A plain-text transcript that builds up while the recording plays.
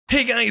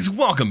Hey guys,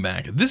 welcome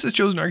back. This is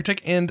ChosenArchitect,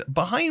 and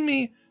behind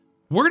me,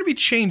 we're going to be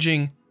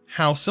changing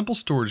how simple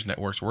storage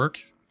networks work,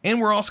 and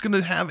we're also going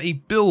to have a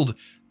build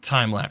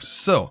time lapse.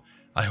 So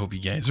I hope you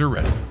guys are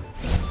ready.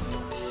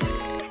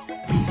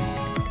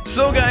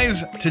 So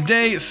guys,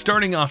 today,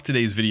 starting off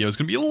today's video is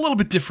going to be a little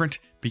bit different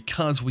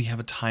because we have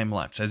a time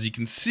lapse. As you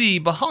can see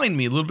behind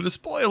me, a little bit of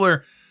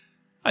spoiler,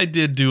 I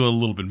did do a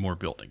little bit more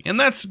building, and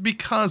that's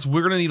because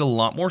we're going to need a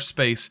lot more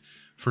space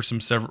for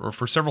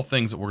several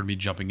things that we're going to be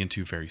jumping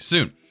into very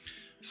soon.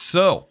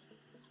 So,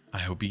 I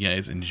hope you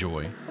guys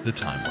enjoy the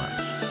time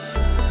lapse.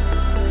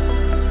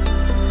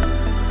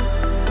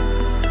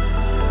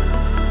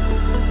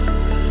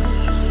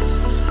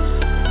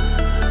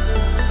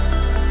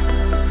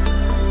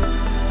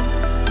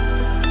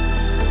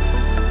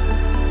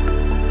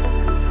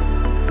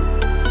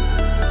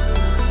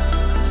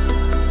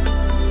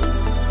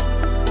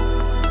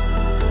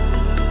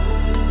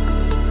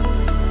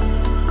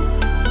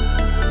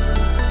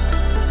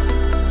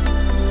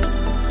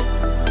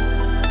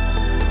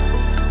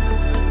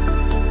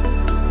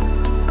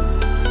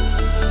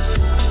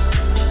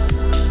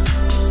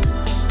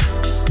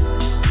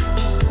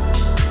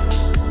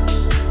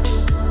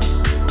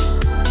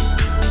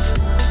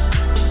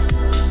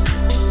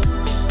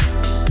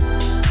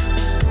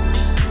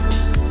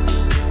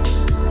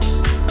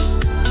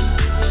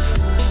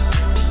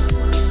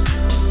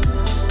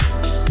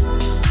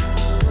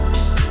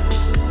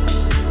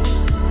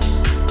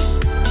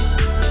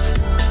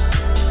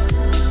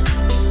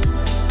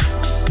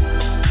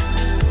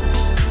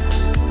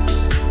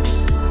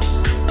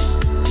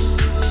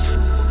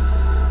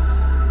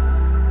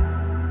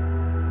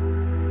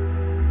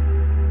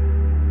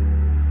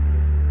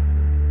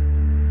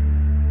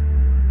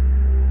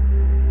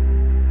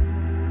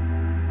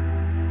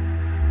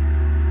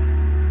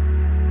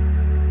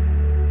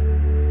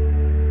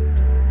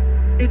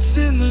 It's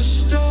in the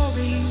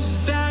stories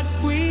that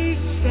we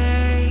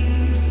say,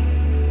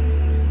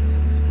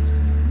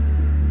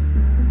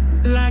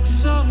 like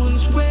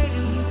someone's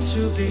waiting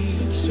to be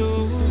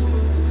told.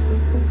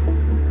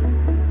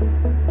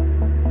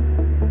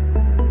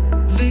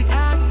 The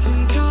act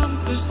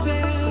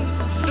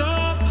encompasses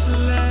the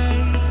play.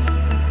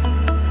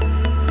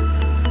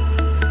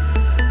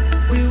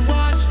 We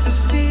watch the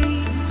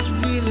scenes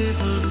we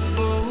live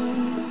unfold.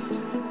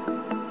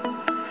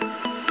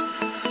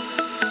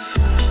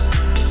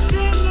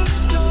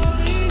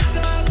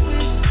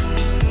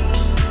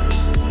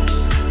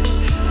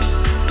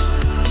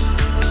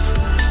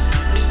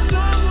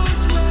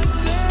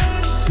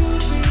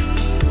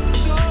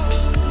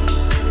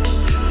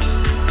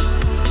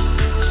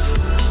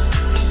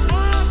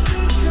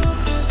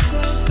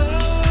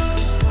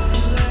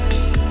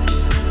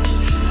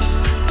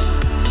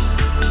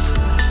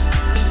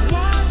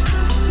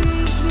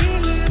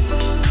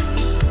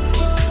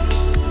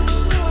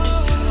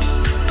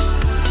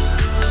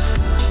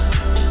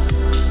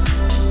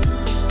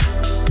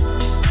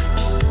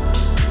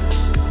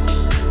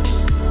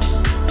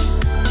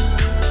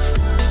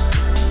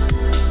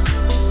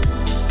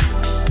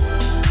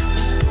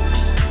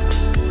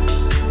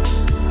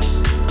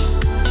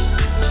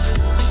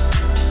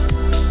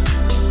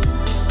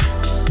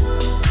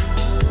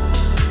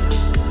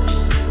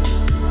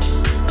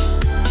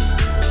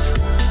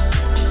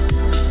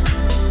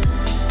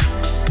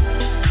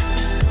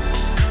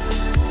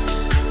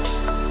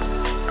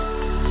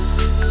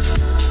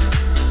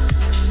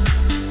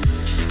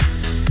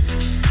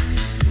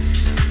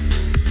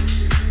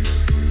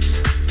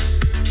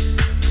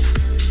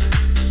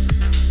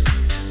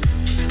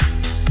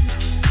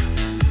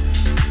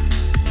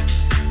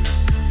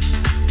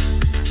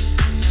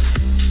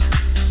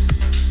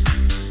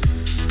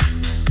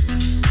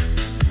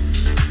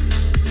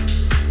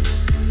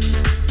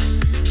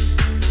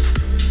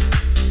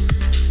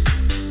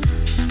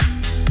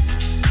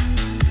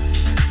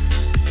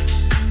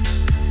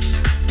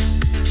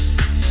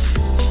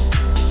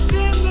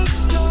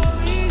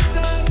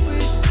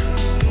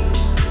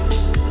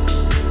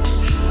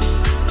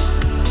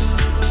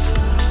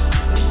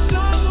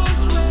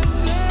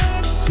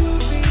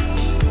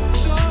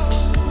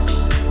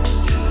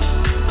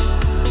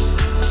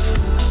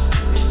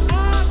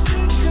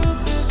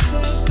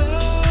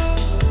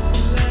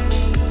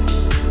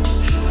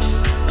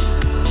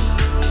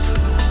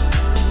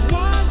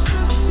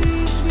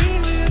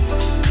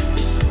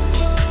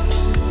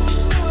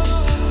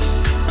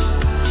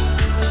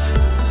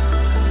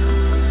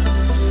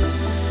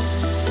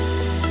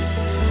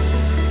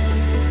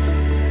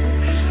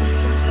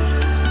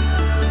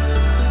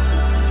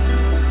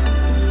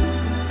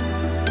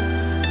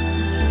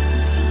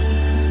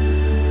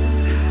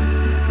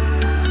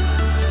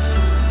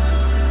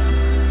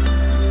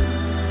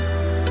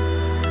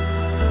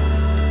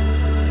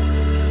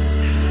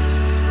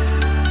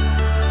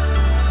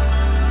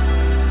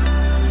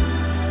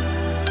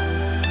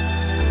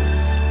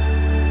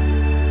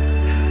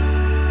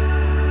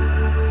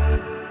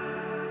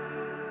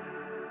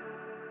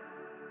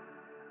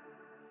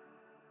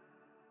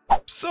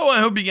 So I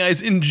hope you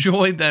guys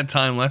enjoyed that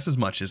time lapse as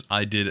much as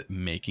I did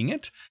making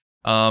it.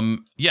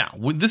 Yeah,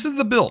 this is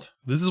the build.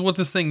 This is what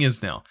this thing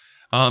is now.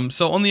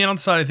 So on the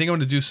outside, I think I'm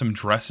going to do some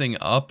dressing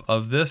up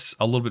of this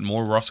a little bit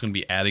more. We're also going to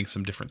be adding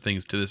some different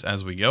things to this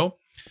as we go.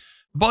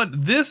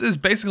 But this is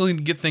basically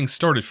to get things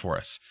started for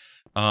us.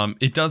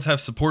 It does have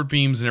support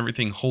beams and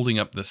everything holding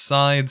up the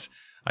sides.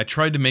 I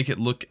tried to make it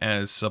look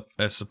as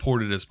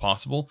supported as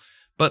possible.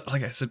 But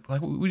like I said,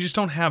 we just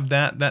don't have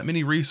that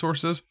many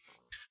resources.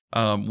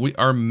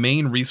 Our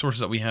main resources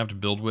that we have to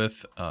build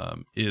with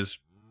is,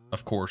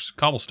 of course,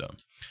 cobblestone.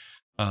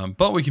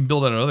 But we can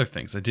build out other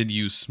things. I did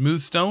use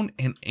smooth stone,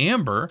 and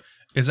amber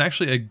is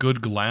actually a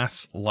good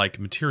glass-like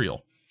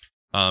material.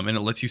 And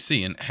it lets you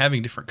see, and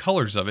having different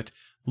colors of it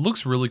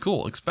looks really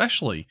cool,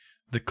 especially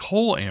the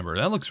coal amber.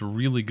 That looks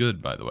really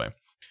good, by the way.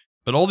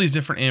 But all these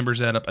different ambers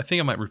add up. I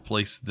think I might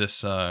replace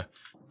this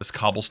this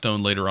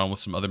cobblestone later on with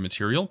some other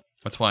material.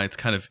 That's why it's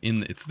kind of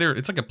it's there.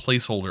 It's like a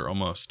placeholder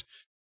almost,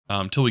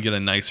 until we get a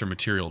nicer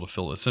material to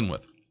fill this in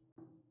with.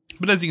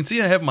 But as you can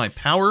see, I have my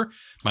power,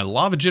 my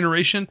lava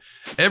generation,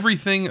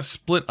 everything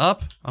split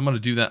up. I'm going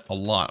to do that a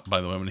lot,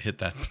 by the way. I'm going to hit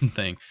that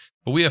thing.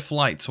 But we have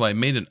flight, so I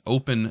made an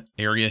open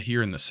area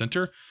here in the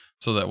center,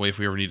 so that way if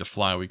we ever need to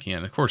fly, we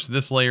can. Of course,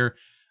 this layer,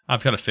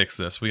 I've got to fix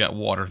this. We got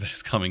water that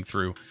is coming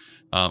through.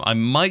 I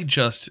might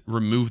just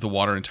remove the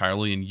water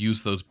entirely and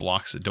use those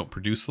blocks that don't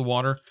produce the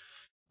water,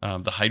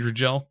 the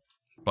hydrogel.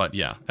 But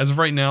yeah, as of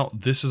right now,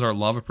 this is our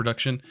lava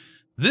production.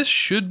 This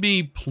should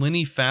be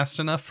plenty fast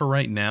enough for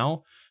right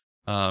now.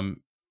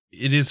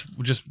 It is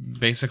just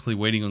basically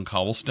waiting on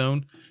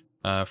cobblestone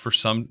for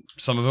some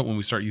of it when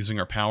we start using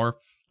our power.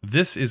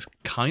 This is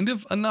kind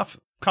of enough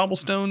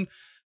cobblestone,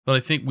 but I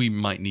think we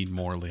might need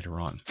more later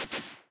on.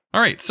 All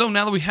right, so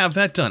now that we have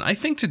that done, I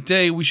think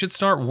today we should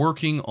start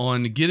working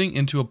on getting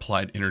into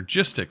applied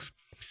energistics.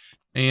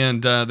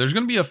 And there's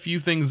going to be a few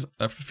things,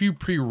 a few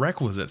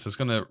prerequisites that's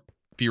going to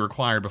be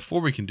required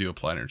before we can do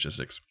applied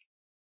energistics.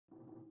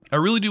 I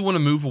really do want to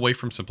move away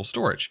from simple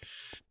storage.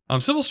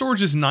 Simple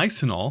storage is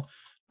nice and all,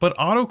 but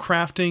auto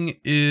crafting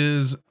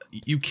is,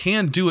 you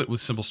can do it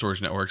with simple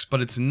storage networks, but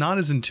it's not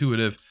as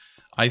intuitive,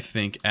 I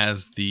think,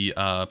 as the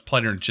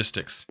applied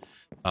energistics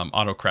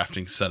auto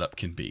crafting setup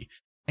can be.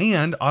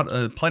 And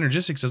applied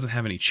energistics doesn't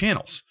have any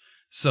channels.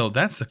 So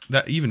that's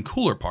the even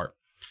cooler part,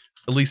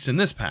 at least in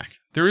this pack.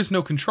 There is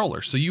no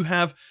controller, so you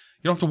don't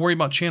have to worry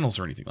about channels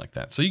or anything like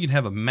that. So you can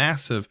have a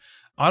massive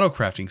auto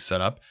crafting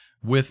setup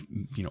with,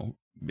 you know,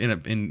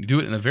 and do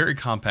it in a very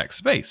compact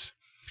space.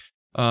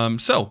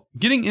 So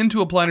getting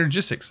into applied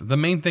energistics, the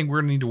main thing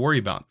we're going to need to worry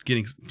about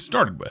getting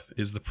started with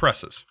is the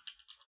presses.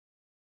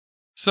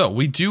 So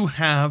we do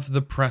have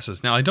the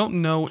presses. Now I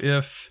don't know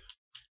if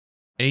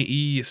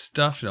AE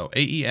stuff, no,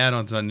 AE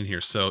add-ons not in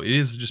here. So it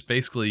is just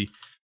basically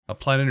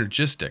applied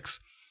energistics.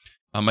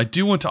 I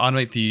do want to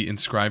automate the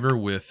Inscriber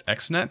with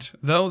XNet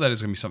though. That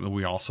is going to be something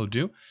we also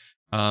do.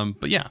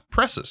 But yeah,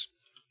 presses.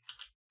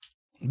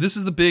 This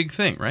is the big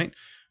thing, right?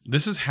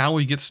 This is how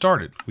we get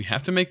started. We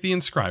have to make the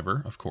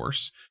Inscriber, of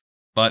course,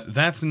 but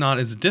that's not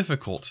as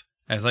difficult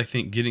as I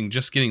think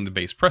just getting the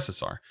base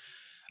presses are.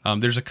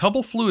 There's a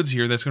couple fluids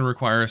here that's going to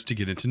require us to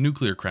get into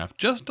nuclear craft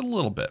just a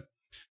little bit.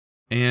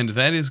 And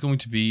that is going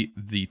to be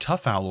the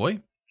tough alloy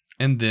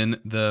and then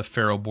the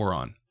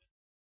ferroboron.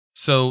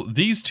 So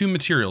these two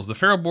materials, the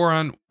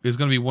ferroboron is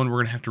going to be one we're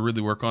going to have to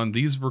really work on.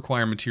 These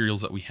require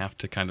materials that we have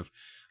to kind of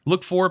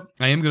look for.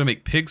 I am going to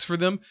make pigs for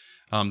them.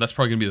 That's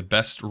probably going to be the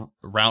best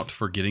route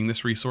for getting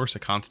this resource, a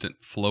constant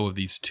flow of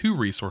these two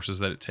resources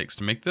that it takes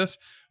to make this,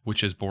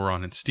 which is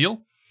boron and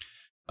steel.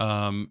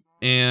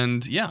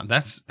 And yeah,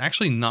 that's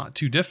actually not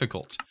too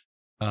difficult.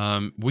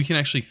 We can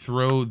actually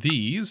throw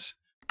these,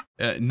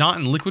 not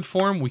in liquid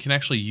form. We can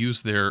actually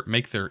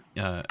make their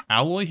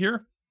alloy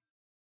here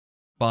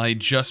by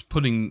just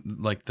putting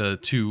like the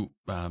two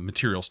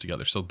materials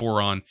together. So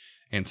boron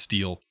and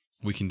steel,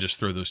 we can just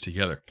throw those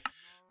together.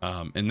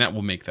 And that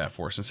will make that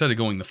for us instead of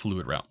going the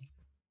fluid route.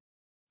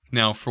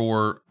 Now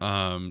for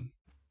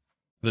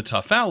the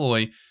tough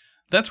alloy,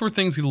 that's where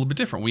things get a little bit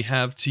different. We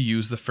have to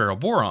use the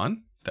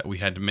ferroboron that we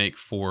had to make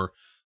for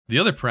the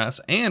other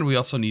press, and we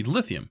also need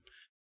lithium.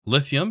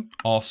 Lithium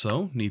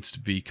also needs to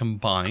be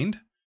combined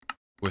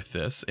with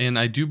this, and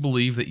I do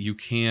believe that you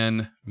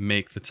can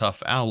make the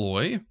tough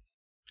alloy.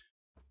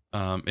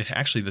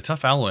 The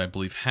tough alloy, I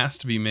believe, has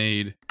to be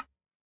made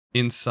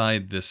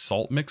inside this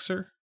salt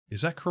mixer.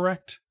 Is that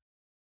correct?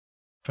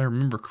 If I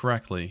remember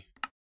correctly.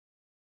 I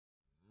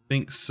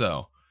think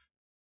so.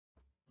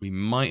 We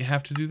might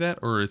have to do that,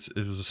 or it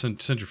was a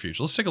centrifuge.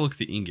 Let's take a look at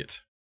the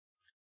ingot.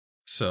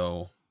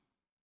 So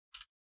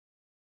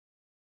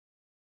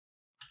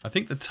I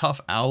think the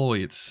tough alloy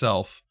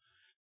itself,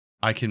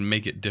 I can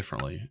make it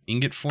differently.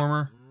 Ingot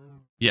former?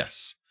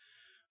 Yes.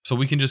 So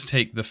we can just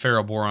take the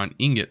ferroboron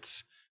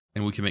ingots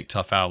and we can make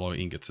tough alloy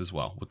ingots as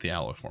well with the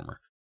alloy former.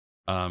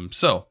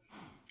 So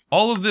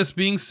all of this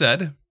being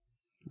said,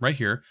 right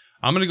here,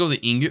 I'm going to go the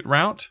ingot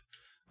route,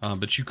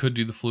 but you could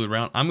do the fluid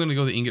route. I'm going to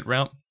go the ingot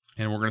route,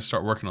 and we're going to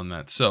start working on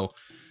that. So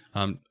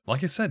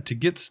like I said, to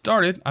get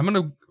started, I'm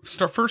going to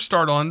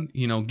start on,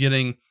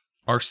 getting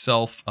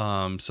ourselves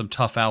some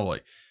tough alloy.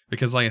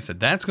 Because like I said,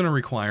 that's going to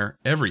require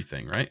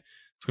everything, right?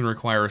 It's going to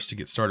require us to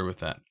get started with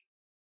that.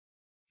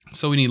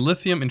 So we need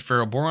lithium and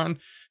ferroboron.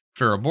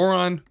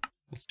 Ferroboron,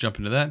 let's jump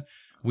into that.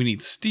 We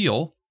need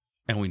steel,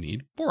 and we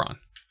need boron.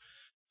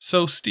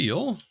 So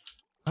steel,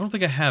 I don't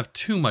think I have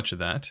too much of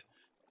that.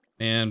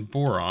 And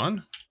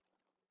boron,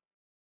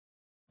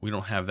 we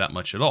don't have that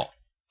much at all.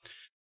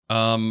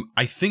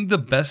 I think the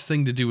best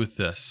thing to do with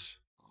this,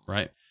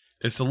 right,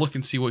 is to look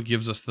and see what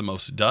gives us the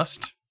most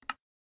dust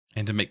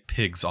and to make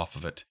pigs off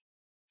of it.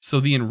 So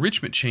the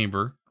enrichment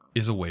chamber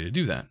is a way to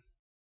do that.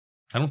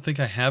 I don't think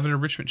I have an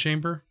enrichment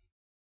chamber.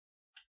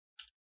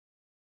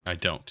 I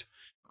don't.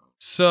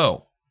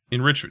 So,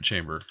 enrichment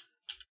chamber.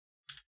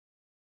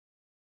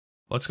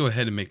 Let's go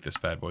ahead and make this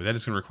bad boy. That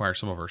is going to require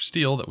some of our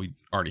steel that we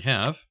already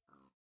have.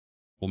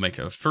 We'll make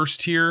a first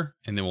tier,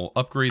 and then we'll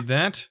upgrade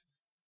that.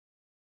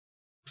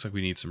 Looks like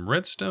we need some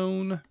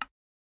redstone.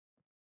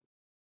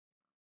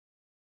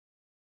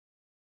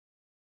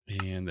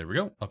 And there we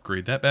go.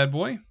 Upgrade that bad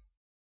boy.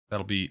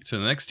 That'll be to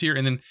the next tier.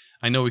 And then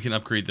I know we can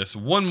upgrade this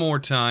one more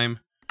time.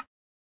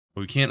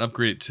 But we can't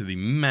upgrade it to the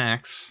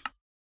max.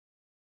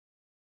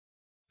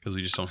 Because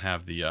we just don't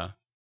have the...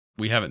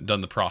 we haven't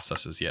done the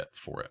processes yet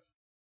for it.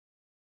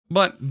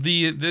 But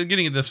the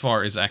getting it this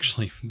far is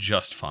actually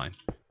just fine.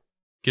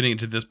 Getting it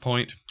to this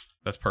point,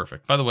 that's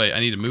perfect. By the way,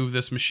 I need to move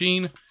this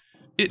machine.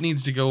 It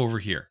needs to go over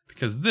here.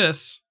 Because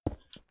this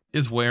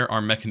is where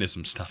our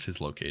mechanism stuff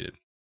is located.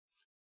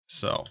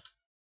 So...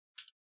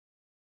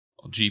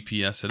 I'll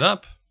GPS it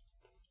up.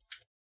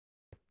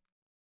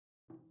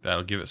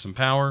 That'll give it some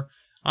power.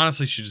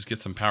 Honestly, should just get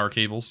some power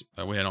cables.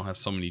 That way I don't have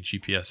so many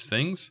GPS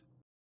things.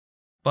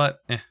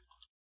 But,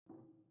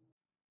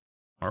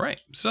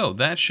 Alright, so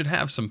that should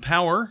have some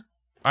power.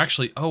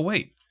 Actually, oh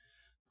wait.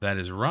 That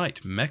is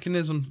right.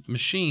 Mechanism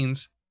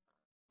machines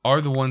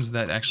are the ones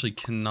that actually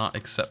cannot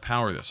accept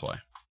power this way.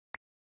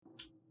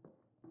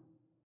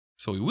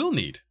 So we will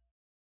need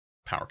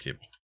power cable.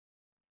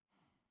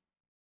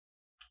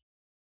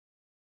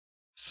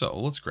 So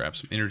let's grab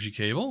some energy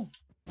cable.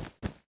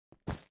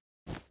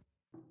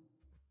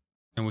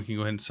 And we can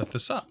go ahead and set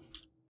this up.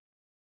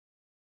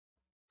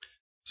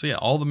 So yeah,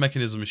 all the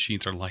mechanism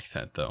machines are like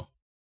that though.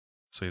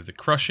 So you have the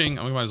crushing.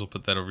 We might as well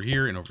put that over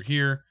here and over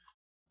here.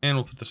 And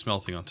we'll put the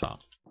smelting on top.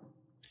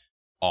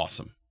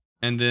 Awesome.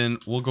 And then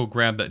we'll go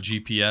grab that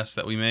GPS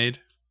that we made.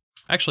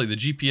 Actually, the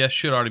GPS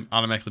should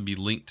automatically be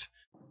linked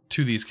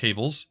to these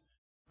cables.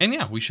 And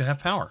yeah, we should have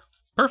power.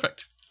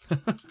 Perfect.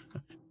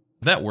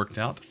 That worked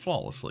out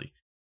flawlessly.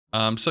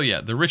 So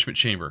yeah, the enrichment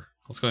chamber.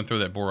 Let's go ahead and throw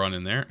that boron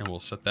in there, and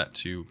we'll set that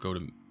to go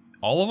to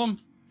all of them.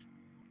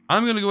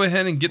 I'm going to go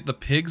ahead and get the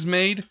pigs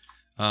made.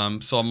 So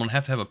I'm going to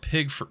have a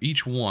pig for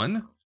each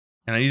one.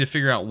 And I need to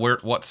figure out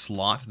what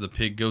slot the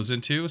pig goes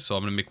into. So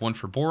I'm going to make one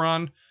for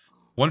boron,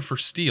 one for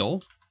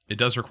steel. It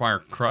does require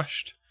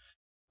crushed.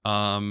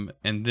 And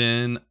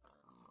then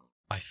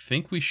I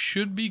think we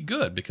should be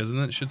good, because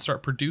then it should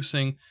start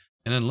producing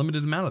an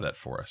unlimited amount of that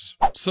for us.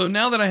 So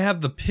now that I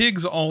have the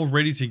pigs all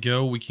ready to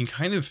go, we can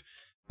kind of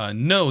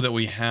know that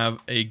we have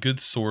a good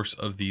source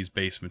of these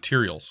base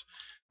materials.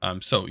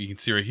 So you can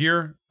see right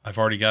here, I've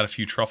already got a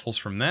few truffles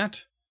from that,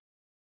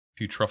 a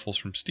few truffles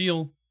from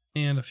steel,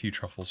 and a few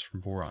truffles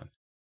from boron.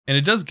 And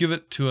it does give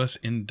it to us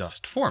in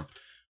dust form,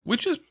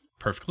 which is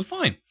perfectly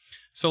fine.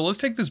 So let's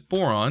take this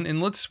boron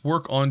and let's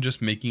work on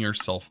just making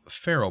ourselves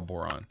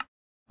ferroboron.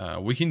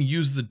 We can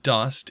use the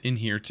dust in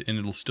here and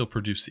it'll still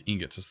produce the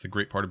ingots. That's the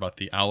great part about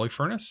the alloy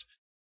furnace.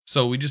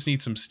 So we just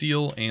need some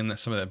steel and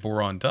some of that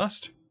boron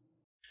dust,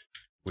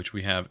 which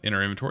we have in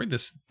our inventory.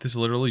 This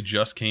literally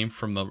just came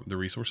from the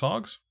resource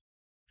hogs.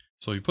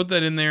 So we put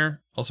that in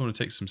there. Also want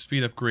to take some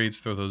speed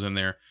upgrades, throw those in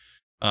there.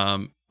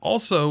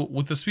 Also,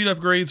 with the speed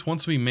upgrades,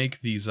 once we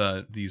make these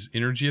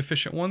energy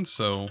efficient ones,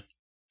 so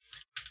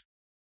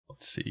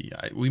let's see,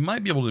 we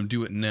might be able to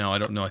do it now. I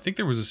don't know. I think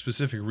there was a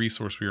specific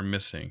resource we were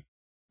missing.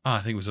 I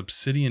think it was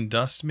obsidian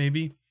dust,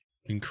 maybe,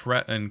 and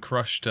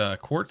crushed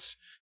quartz.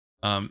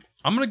 I'm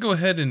gonna go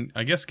ahead and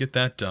I guess get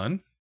that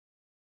done.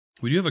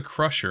 We do have a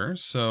crusher,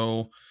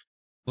 so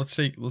let's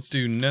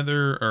do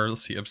nether, or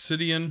let's see,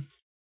 obsidian,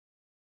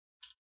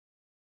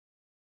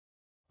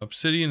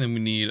 and we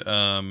need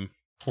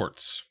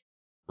quartz.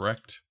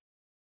 Correct,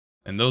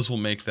 and those will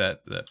make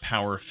that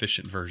power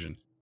efficient version.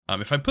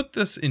 If I put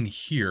this in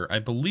here, I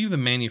believe the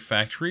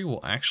manufactory will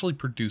actually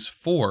produce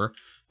 4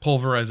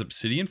 pulverized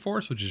obsidian for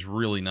us, which is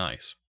really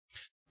nice.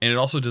 And it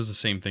also does the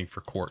same thing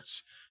for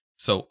quartz.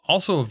 So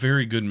also a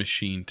very good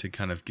machine to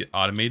kind of get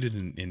automated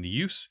into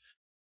use.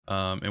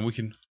 And we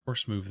can of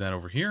course move that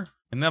over here,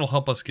 and that'll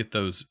help us get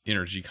those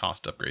energy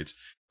cost upgrades,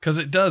 because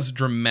it does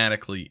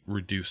dramatically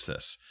reduce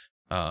this.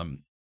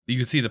 You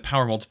can see the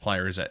power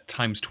multiplier is at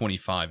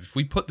 ×25. If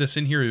we put this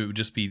in here, it would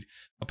just be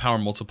a power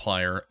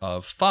multiplier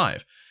of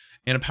 5.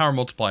 And a power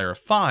multiplier of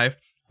 5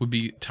 would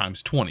be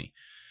 ×20.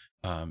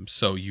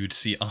 So you'd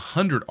see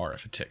 100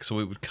 RF a tick. So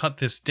it would cut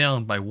this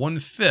down by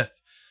 1/5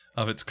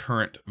 of its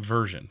current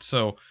version.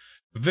 So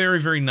very,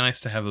 very nice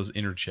to have those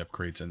energy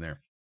upgrades in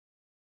there.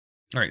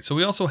 All right, so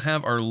we also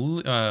have our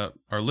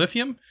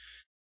lithium.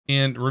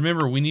 And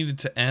remember, we needed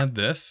to add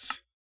this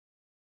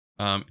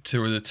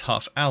to the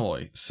tough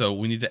alloy. So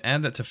we need to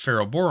add that to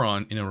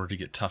ferroboron in order to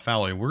get tough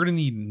alloy. We're going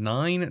to need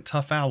 9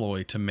 tough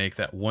alloy to make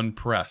that one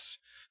press.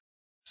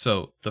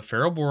 So the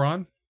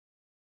ferroboron,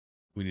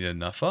 we need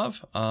enough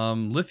of.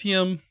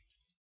 Lithium,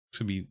 it's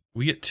going to be,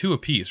 we get 2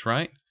 apiece,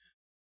 right?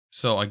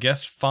 So I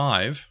guess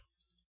 5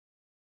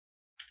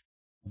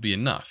 will be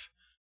enough.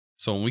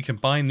 So when we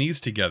combine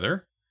these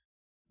together,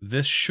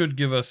 this should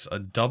give us a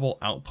double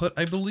output,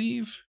 I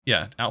believe.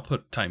 Yeah,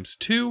 output times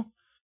 2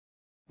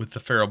 with the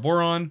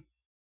ferroboron.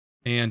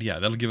 And yeah,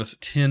 that'll give us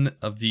 10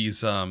 of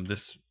these, 10 of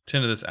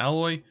this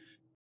alloy.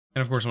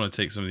 And of course, I'm going to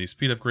take some of these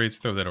speed upgrades,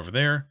 throw that over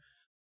there.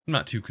 I'm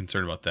not too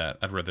concerned about that.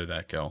 I'd rather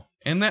that go.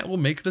 And that will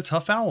make the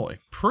tough alloy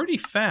pretty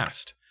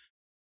fast.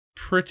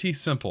 Pretty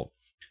simple.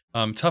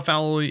 Tough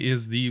alloy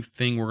is the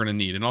thing we're going to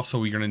need. And also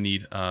we're going to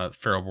need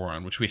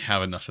ferroboron, which we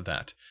have enough of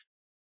that.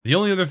 The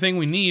only other thing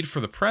we need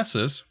for the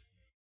presses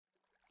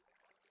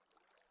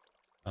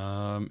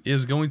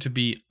is going to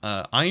be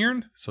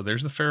iron. So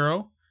there's the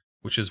ferro,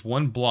 which is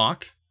 1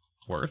 block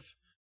worth.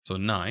 So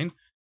 9.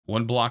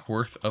 1 block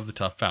worth of the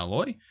tough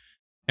alloy.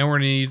 And we're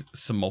going to need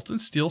some molten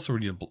steel. So we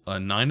need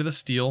 9 of the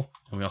steel.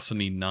 And we also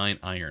need 9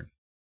 iron.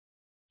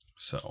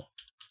 So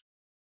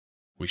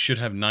we should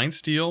have 9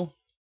 steel.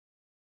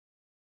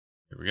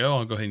 Here we go.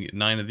 I'll go ahead and get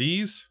 9 of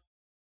these.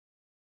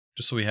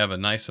 Just so we have a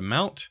nice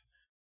amount.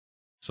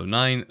 So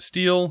 9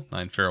 steel,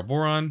 9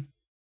 ferroboron.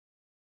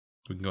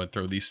 We can go and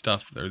throw this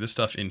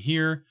stuff in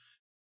here.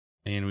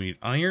 And we need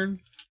iron.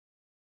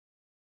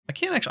 I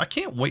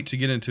can't wait to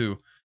get into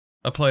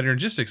applied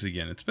energistics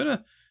again. It's been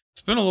a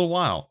little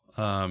while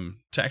to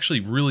actually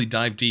really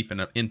dive deep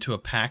into a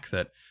pack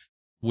that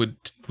would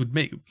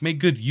make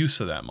good use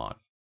of that mod.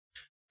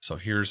 So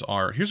here's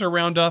our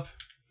roundup.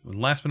 And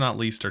last but not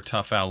least, our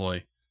tough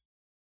alloy,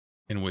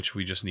 in which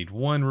we just need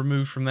 1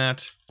 removed from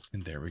that,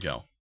 and there we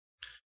go.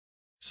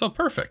 So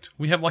perfect.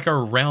 We have like a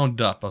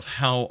roundup of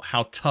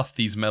how tough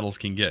these metals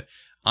can get.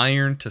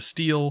 Iron to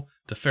steel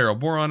to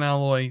ferroboron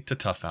alloy to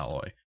tough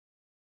alloy.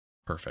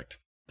 Perfect.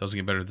 Doesn't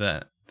get better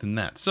than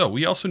that. So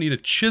we also need a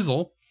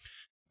chisel,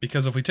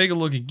 because if we take a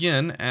look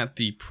again at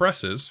the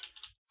presses,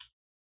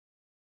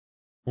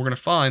 we're going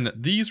to find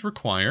that these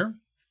require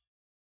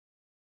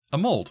a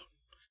mold.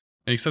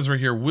 And it says right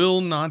here,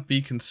 will not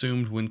be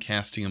consumed when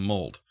casting a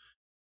mold.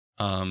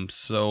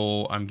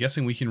 So I'm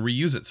guessing we can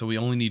reuse it. So we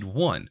only need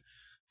 1.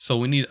 So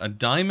we need a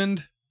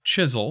diamond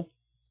chisel,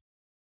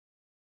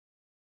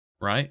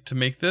 right, to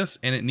make this.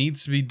 And it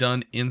needs to be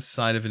done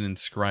inside of an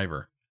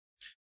inscriber.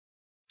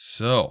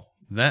 So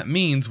that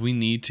means we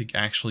need to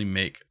actually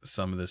make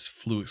some of this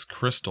fluix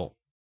crystal.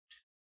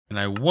 And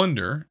I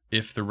wonder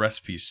if the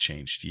recipe's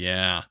changed.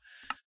 Yeah,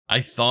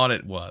 I thought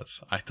it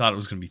was. I thought it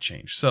was going to be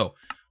changed. So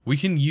we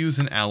can use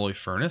an alloy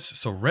furnace.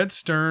 So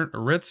redstone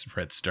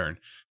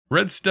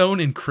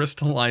and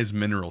crystallized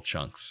mineral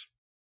chunks.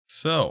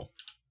 So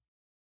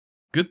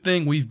good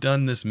thing we've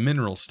done this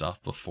mineral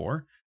stuff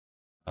before.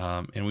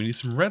 And we need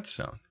some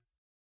redstone.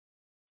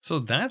 So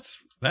that's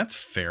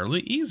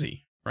fairly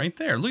easy right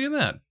there. Look at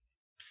that.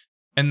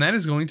 And that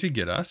is going to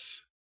get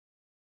us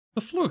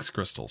the fluix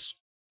crystals.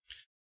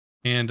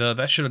 And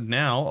that should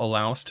now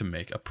allow us to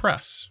make a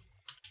press.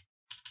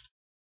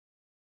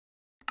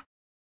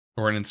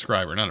 Or an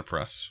inscriber, not a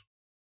press.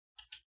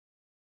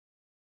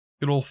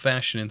 Good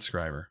old-fashioned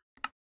inscriber.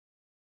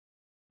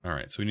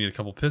 Alright, so we need a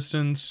couple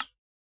pistons.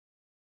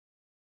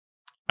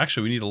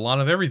 Actually, we need a lot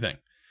of everything.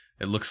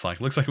 It looks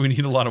like. Looks like we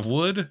need a lot of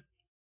wood.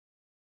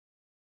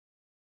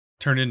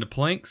 Turn into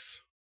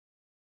planks.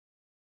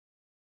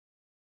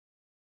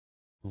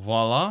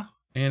 Voila,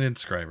 and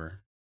inscriber.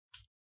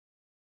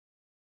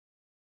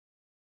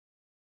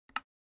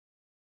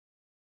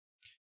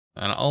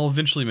 And I'll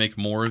eventually make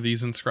more of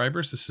these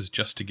inscribers. This is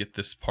just to get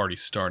this party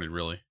started,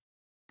 really.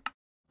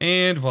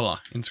 And voila,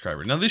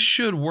 inscriber. Now this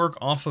should work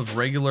off of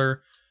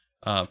regular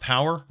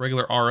power,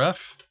 regular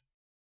RF,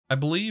 I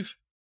believe.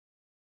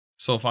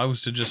 So if I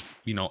was to just,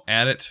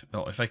 add it,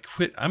 if I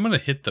quit, I'm going to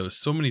hit those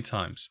so many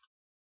times.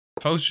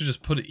 If I was to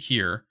just put it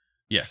here,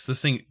 yes,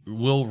 this thing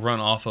will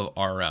run off of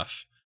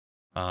RF.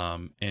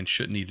 And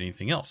shouldn't need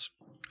anything else.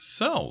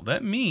 So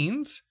that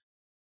means,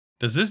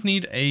 does this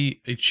need a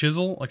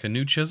chisel, like a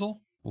new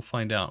chisel? We'll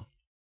find out.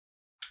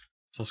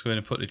 So let's go ahead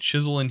and put a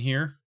chisel in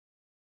here.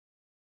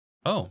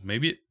 Oh,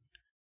 maybe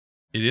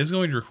it is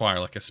going to require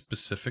like a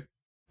specific,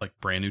 like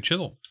brand new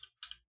chisel.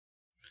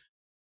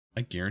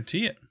 I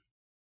guarantee it.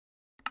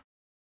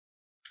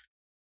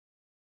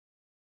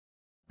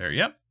 There,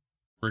 yep.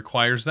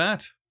 Requires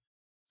that.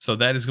 So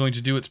that is going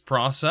to do its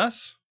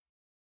process.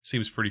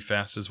 Seems pretty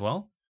fast as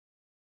well.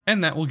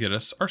 And that will get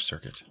us our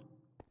circuit.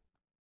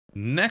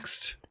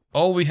 Next,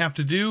 all we have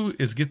to do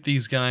is get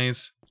these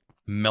guys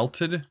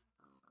melted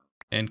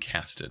and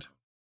casted.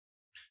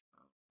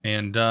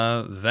 And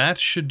that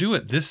should do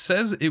it. This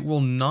says it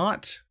will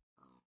not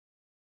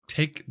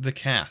take the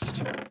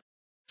cast.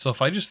 So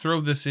if I just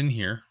throw this in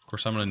here, of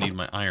course I'm going to need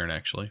my iron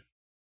actually.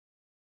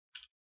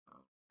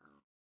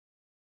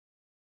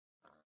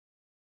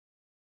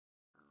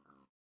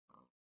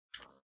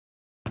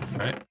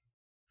 Right?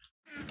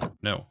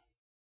 No.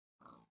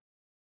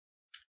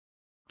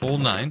 Full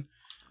 9.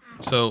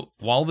 So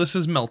while this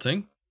is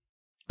melting,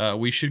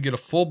 we should get a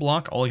full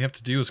block. All you have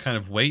to do is kind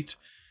of wait,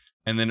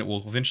 and then it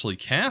will eventually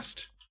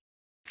cast.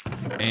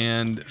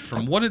 And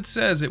from what it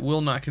says, it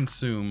will not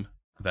consume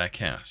that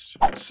cast.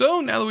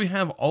 So now that we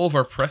have all of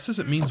our presses,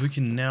 it means we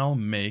can now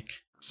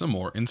make some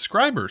more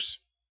inscribers.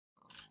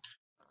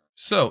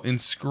 So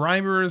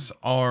inscribers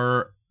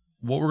are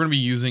what we're going to be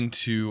using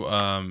to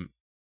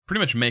pretty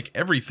much make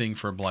everything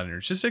for Applied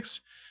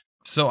Energistics.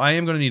 So I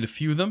am going to need a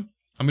few of them.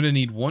 I'm going to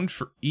need one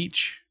for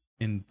each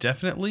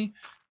indefinitely.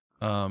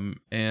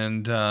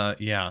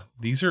 Yeah,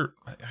 these are,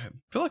 I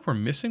feel like we're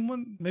missing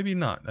one. Maybe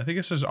not. I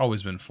think there's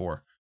always been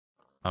 4.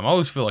 I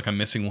always feel like I'm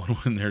missing one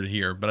when they're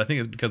here, but I think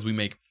it's because we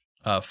make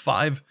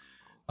 5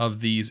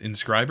 of these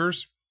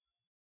inscribers.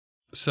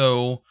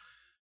 So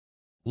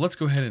let's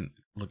go ahead and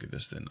look at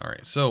this then. All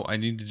right, so I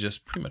need to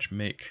just pretty much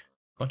make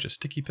a bunch of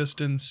sticky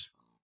pistons,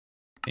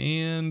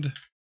 and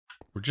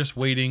we're just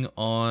waiting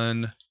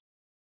on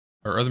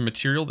our other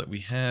material that we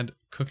had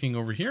cooking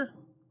over here.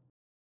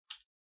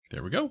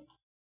 There we go.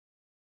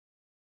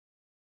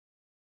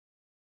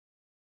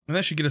 And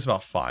that should get us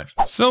about 5.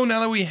 So now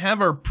that we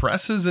have our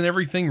presses and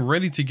everything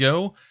ready to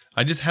go,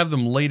 I just have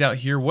them laid out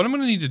here. What I'm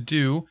going to need to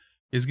do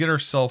is get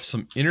ourselves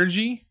some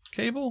energy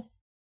cable.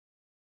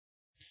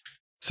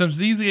 Since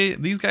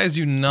these guys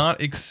do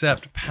not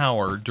accept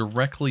power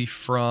directly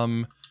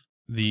from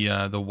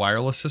the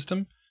wireless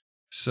system,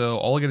 so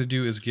all I got to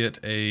do is get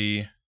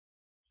a,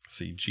 let's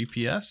see,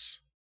 GPS.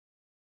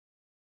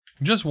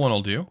 Just one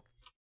will do.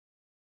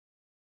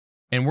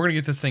 And we're going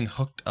to get this thing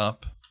hooked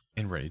up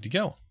and ready to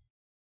go.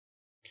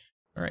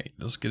 All right,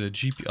 let's get a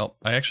GPS. Oh,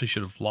 I actually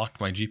should have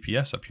locked my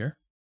GPS up here.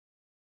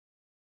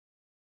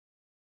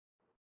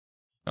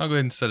 I'll go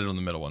ahead and set it on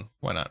the middle one.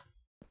 Why not?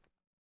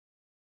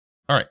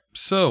 All right,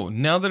 so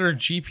now that our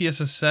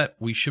GPS is set,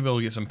 we should be able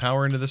to get some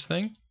power into this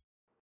thing.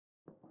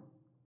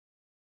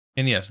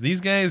 And yes, these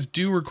guys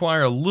do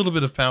require a little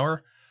bit of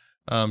power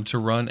to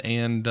run,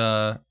 and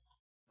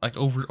like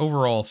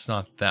overall, it's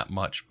not that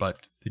much,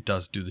 but it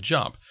does do the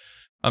job.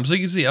 So you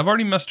can see, I've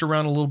already messed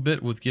around a little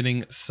bit with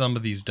getting some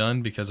of these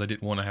done because I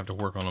didn't want to have to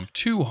work on them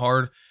too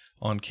hard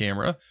on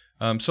camera.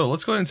 So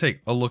let's go ahead and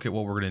take a look at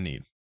what we're going to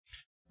need.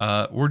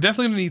 We're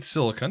definitely going to need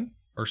silicon.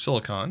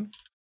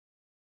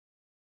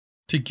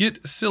 To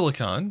get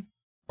silicon,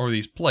 or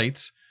these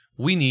plates,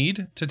 we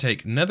need to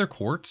take nether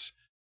quartz,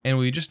 and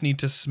we just need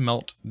to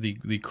smelt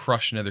the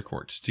crushed nether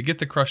quartz. To get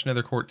the crushed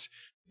nether quartz,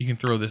 you can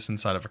throw this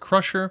inside of a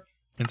crusher,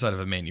 inside of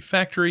a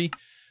manufactory,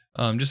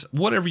 just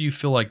whatever you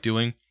feel like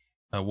doing.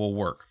 Will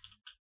work.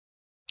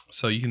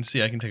 So you can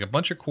see I can take a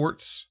bunch of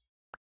quartz,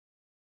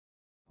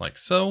 like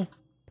so.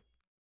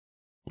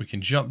 We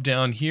can jump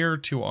down here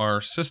to our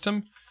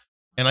system,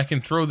 and I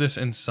can throw this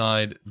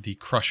inside the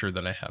crusher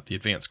that I have, the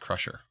advanced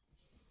crusher.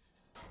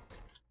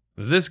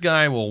 This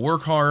guy will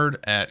work hard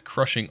at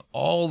crushing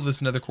all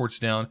this nether quartz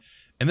down,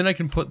 and then I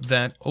can put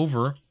that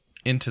over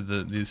into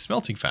the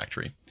smelting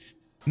factory.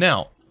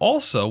 Now,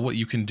 also what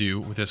you can do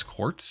with this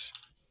quartz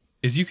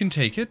is you can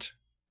take it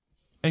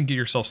and get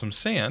yourself some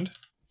sand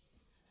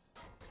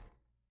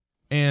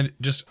and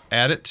just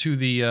add it to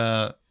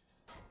the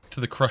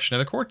crushed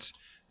nether quartz,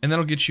 and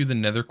that'll get you the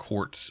nether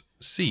quartz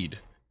seed.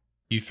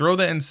 You throw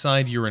that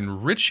inside your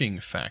enriching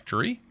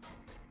factory,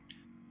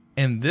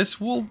 and this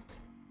will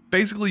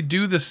basically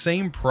do the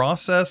same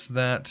process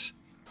that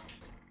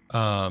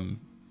I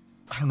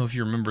don't know if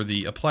you remember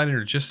the Applied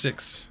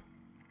Energistics.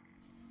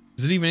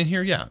 Is it even in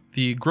here? Yeah,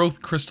 the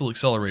growth crystal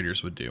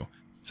accelerators would do,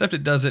 except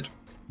it does it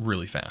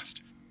really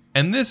fast.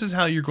 And this is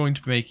how you're going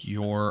to make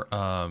your,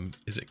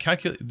 is it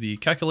the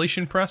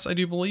calculation press, I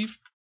do believe?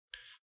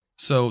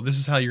 So this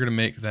is how you're going to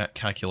make that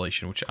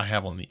calculation, which I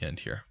have on the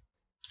end here.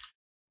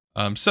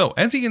 So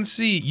as you can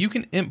see, you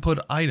can input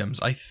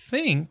items. I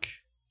think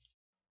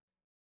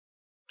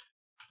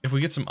if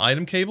we get some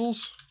item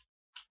cables,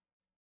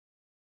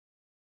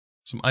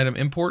 some item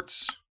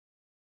imports,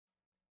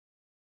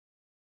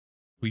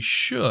 we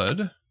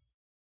should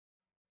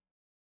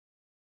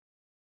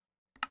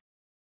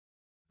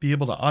be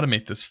able to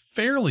automate this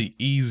fairly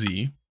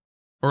easy,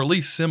 or at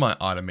least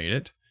semi-automate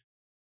it,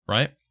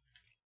 right?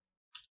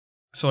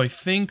 So I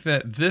think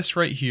that this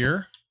right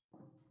here,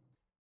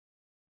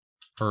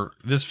 or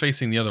this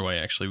facing the other way,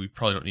 actually, we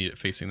probably don't need it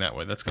facing that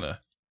way. That's gonna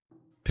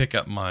pick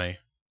up my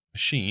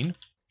machine.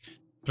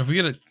 But if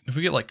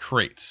we get like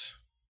crates,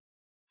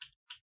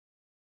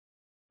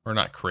 or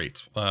not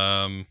crates,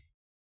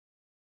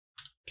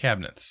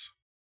 cabinets.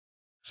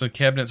 So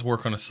cabinets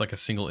work on like a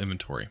single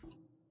inventory.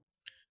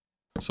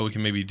 So we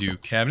can maybe do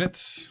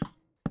cabinets.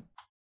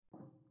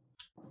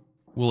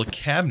 Will a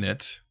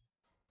cabinet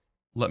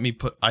let me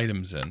put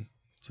items in?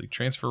 So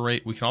transfer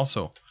rate. We can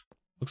also,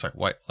 looks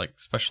like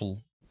special,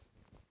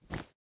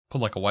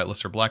 put like a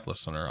whitelist or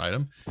blacklist on our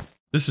item.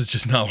 This is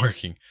just not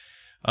working.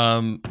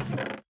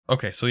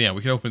 Okay, so yeah,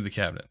 we can open the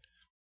cabinet.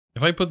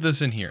 If I put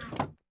this in here,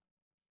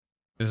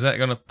 is that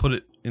gonna put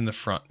it in the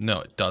front? No,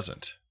 it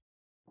doesn't.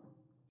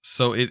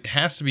 So it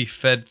has to be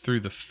fed through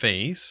the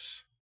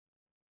face.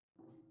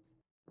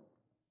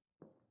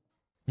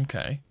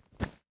 Okay.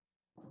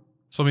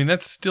 So, I mean,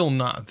 that's still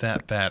not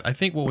that bad. I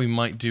think what we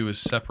might do is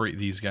separate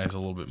these guys a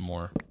little bit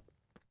more.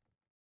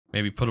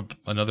 Maybe put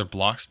another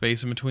block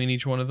space in between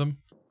each one of them.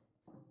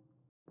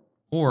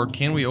 Or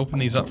can we open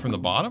these up from the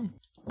bottom?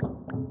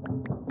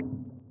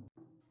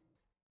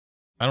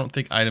 I don't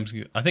think items...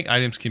 I think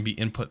items can be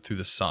input through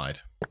the side.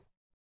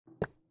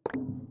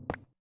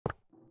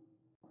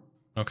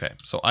 Okay,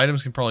 so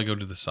items can probably go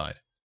to the side.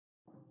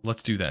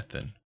 Let's do that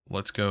then.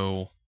 Let's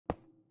go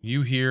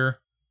you here,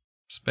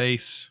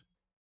 space.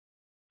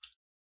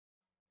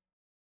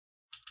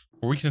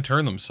 Or we can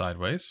turn them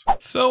sideways.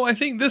 So I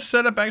think this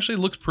setup actually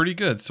looks pretty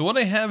good. So what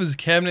I have is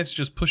cabinets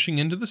just pushing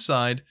into the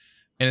side,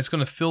 and it's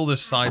going to fill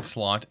this side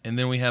slot, and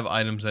then we have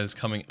items that is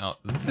coming out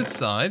this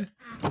side,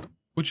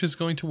 which is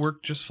going to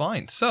work just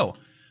fine. So,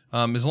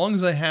 as long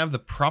as I have the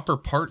proper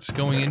parts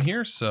going in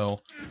here,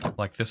 so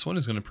like this one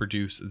is going to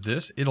produce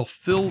this, it'll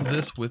fill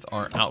this with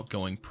our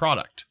outgoing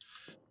product.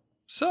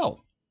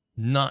 So,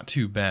 not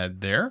too bad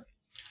there.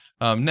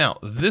 Now,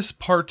 this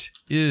part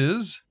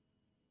is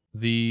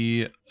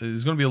going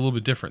to be a little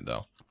bit different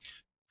though.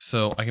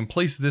 So I can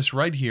place this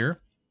right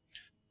here.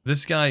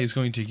 This guy is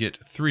going to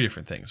get 3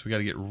 different things. We got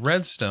to get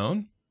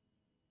redstone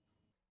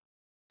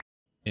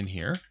in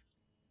here,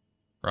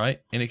 right?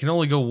 And it can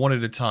only go one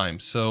at a time.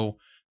 So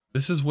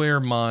this is where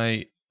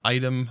my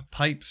item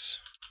pipes,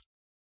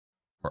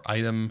 or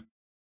item,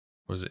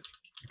 what is it?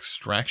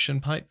 Extraction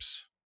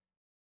pipes.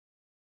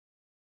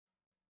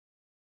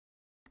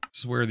 This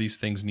is where these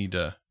things need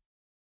to,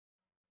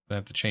 I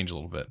have to change a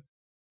little bit.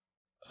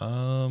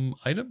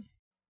 Item.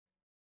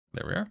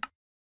 There we are.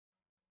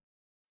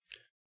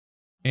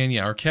 And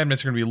yeah, our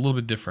cabinets are going to be a little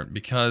bit different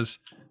because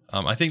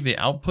I think the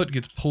output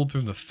gets pulled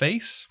through the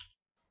face.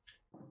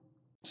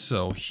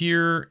 So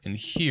here and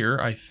here,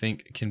 I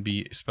think can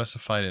be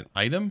specified an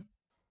item.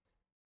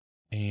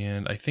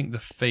 And I think the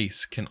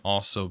face can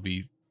also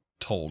be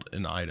told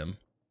an item.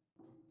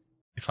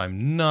 If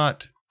I'm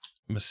not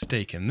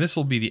mistaken, this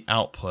will be the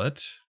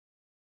output.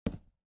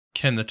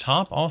 Can the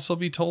top also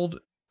be told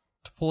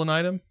to pull an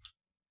item?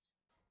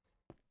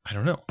 I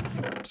don't know.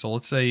 So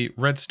let's say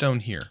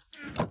redstone here.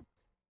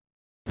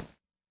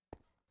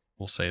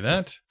 We'll say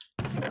that.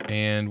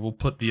 And we'll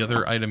put the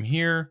other item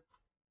here.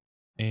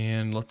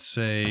 And let's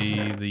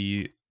say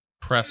the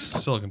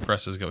silicon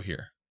presses go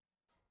here.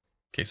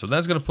 Okay, so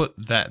that's going to put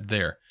that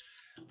there.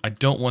 I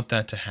don't want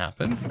that to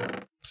happen.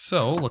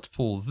 So let's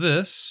pull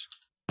this.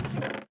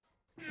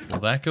 Will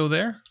that go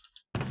there?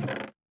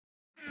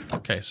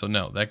 Okay, so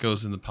no, that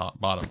goes in the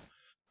bottom.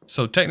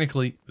 So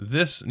technically,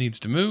 this needs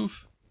to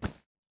move.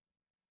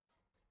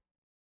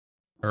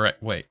 All right,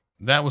 wait.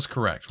 That was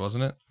correct,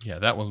 wasn't it? Yeah,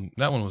 that one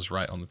was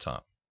right on the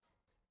top.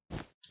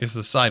 It's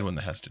the side one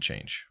that has to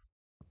change.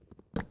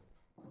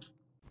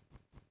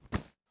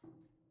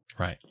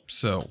 Right,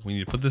 so we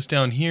need to put this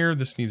down here.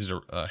 This needs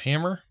a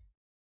hammer.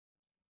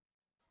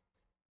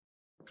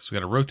 So we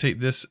got to rotate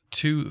this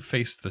to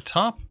face the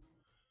top.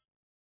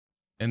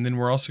 And then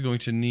we're also going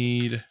to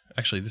need,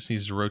 actually this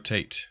needs to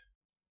rotate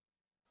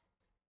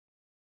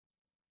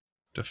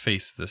to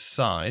face this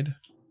side.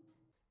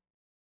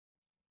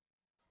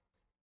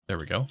 There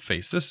we go.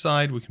 Face this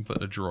side. We can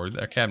put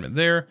a cabinet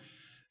there.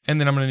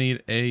 And then I'm going to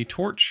need a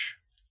torch.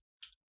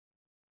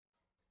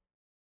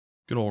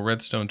 Good old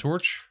redstone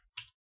torch.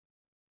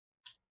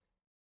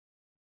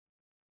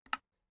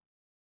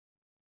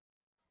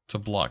 To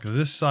block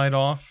this side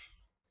off.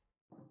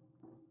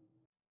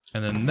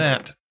 And then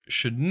that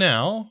should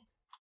now,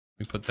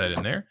 we put that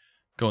in there,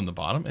 go in the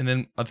bottom. And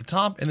then at the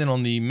top, and then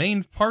on the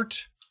main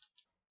part,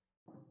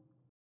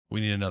 we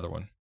need another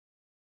one.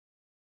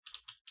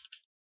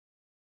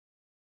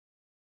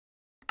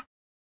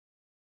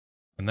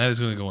 And that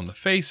is going to go in the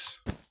face.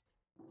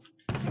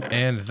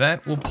 And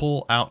that will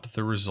pull out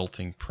the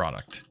resulting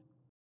product.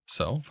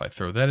 So if I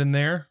throw that in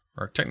there,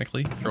 or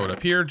technically throw it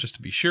up here just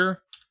to be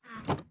sure,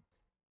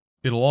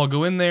 it'll all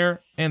go in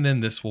there, and then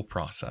this will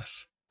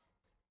process.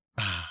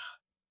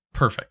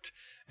 Perfect.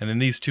 And then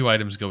these 2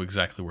 items go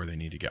exactly where they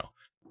need to go.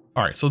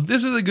 All right, so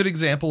this is a good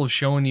example of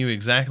showing you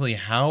exactly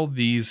how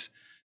these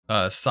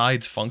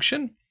sides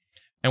function.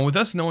 And with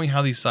us knowing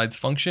how these sides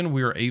function,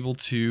 we are able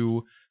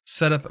to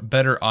set up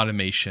better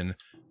automation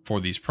for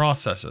these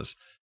processes,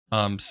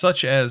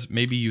 such as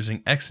maybe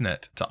using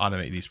XNet to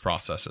automate these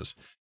processes,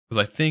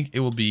 because I think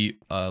it will be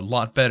a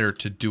lot better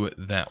to do it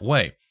that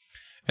way.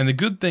 And the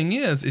good thing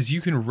is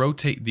you can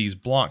rotate these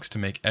blocks to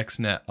make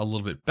XNet a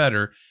little bit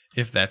better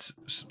if that's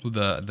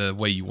the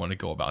way you want to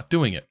go about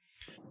doing it.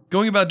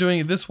 Going about doing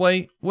it this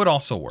way would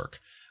also work.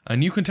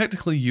 And you can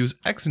technically use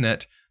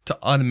XNet to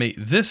automate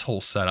this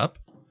whole setup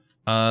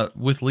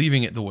with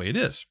leaving it the way it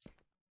is.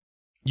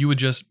 You would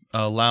just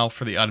allow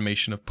for the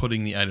automation of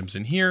putting the items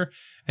in here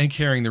and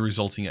carrying the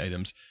resulting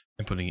items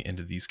and putting it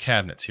into these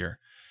cabinets here.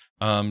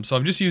 So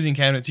I'm just using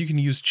cabinets. You can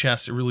use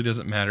chests. It really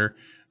doesn't matter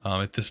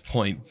at this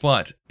point,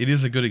 but it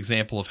is a good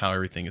example of how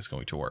everything is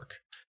going to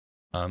work.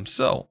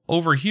 So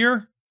over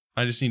here,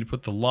 I just need to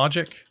put the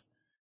logic,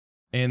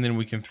 and then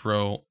we can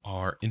throw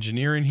our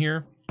engineer in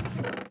here.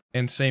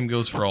 And same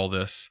goes for all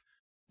this.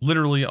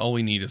 Literally all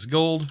we need is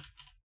gold.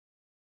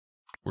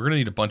 we're going to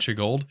need a bunch of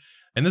gold.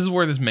 And this is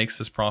where this makes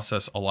this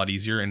process a lot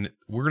easier. And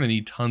we're going to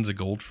need tons of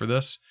gold for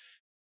this.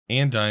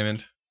 And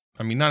diamond.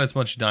 I mean, not as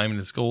much diamond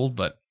as gold,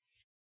 but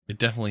it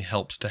definitely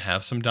helps to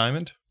have some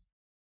diamond.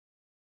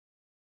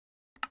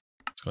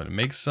 Let's go ahead and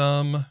make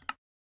some.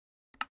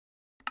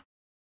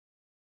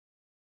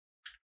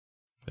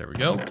 There we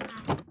go.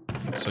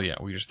 So yeah,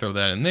 we just throw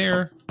that in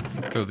there.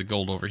 Throw the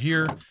gold over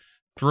here.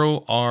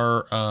 Throw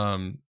our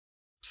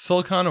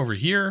silicon over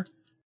here.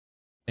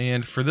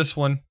 And for this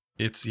one,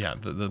 it's, yeah,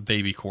 the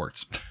baby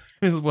quartz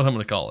is what I'm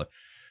going to call it.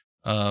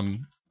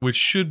 Which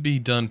should be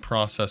done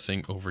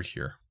processing over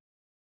here.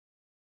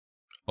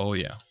 Oh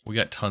yeah, we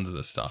got tons of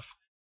this stuff.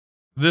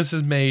 This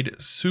is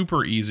made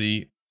super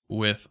easy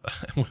with,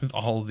 with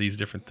all of these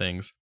different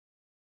things.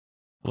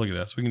 Look at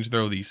this. We can just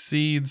throw these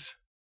seeds.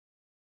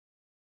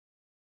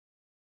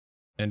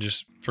 And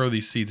just throw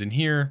these seeds in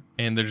here.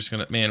 And they're just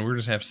going to, man, we're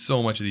just have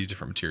so much of these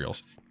different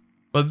materials.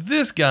 But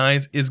this,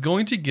 guys, is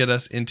going to get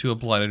us into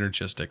applied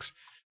energistics.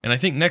 And I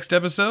think next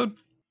episode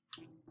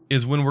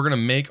is when we're going to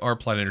make our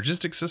applied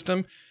energistics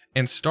system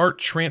and start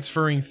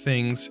transferring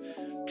things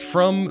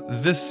from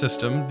this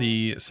system,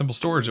 the simple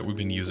storage that we've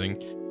been using,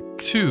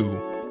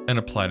 to an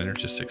applied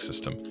energistics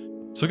system.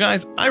 So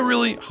guys, I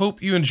really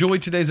hope you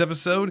enjoyed today's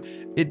episode.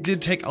 It did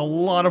take a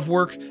lot of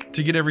work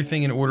to get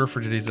everything in order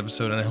for today's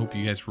episode, and I hope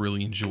you guys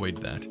really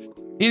enjoyed that.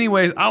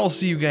 Anyways, I will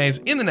see you guys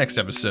in the next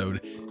episode,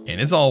 and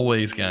as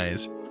always,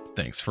 guys,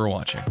 thanks for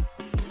watching.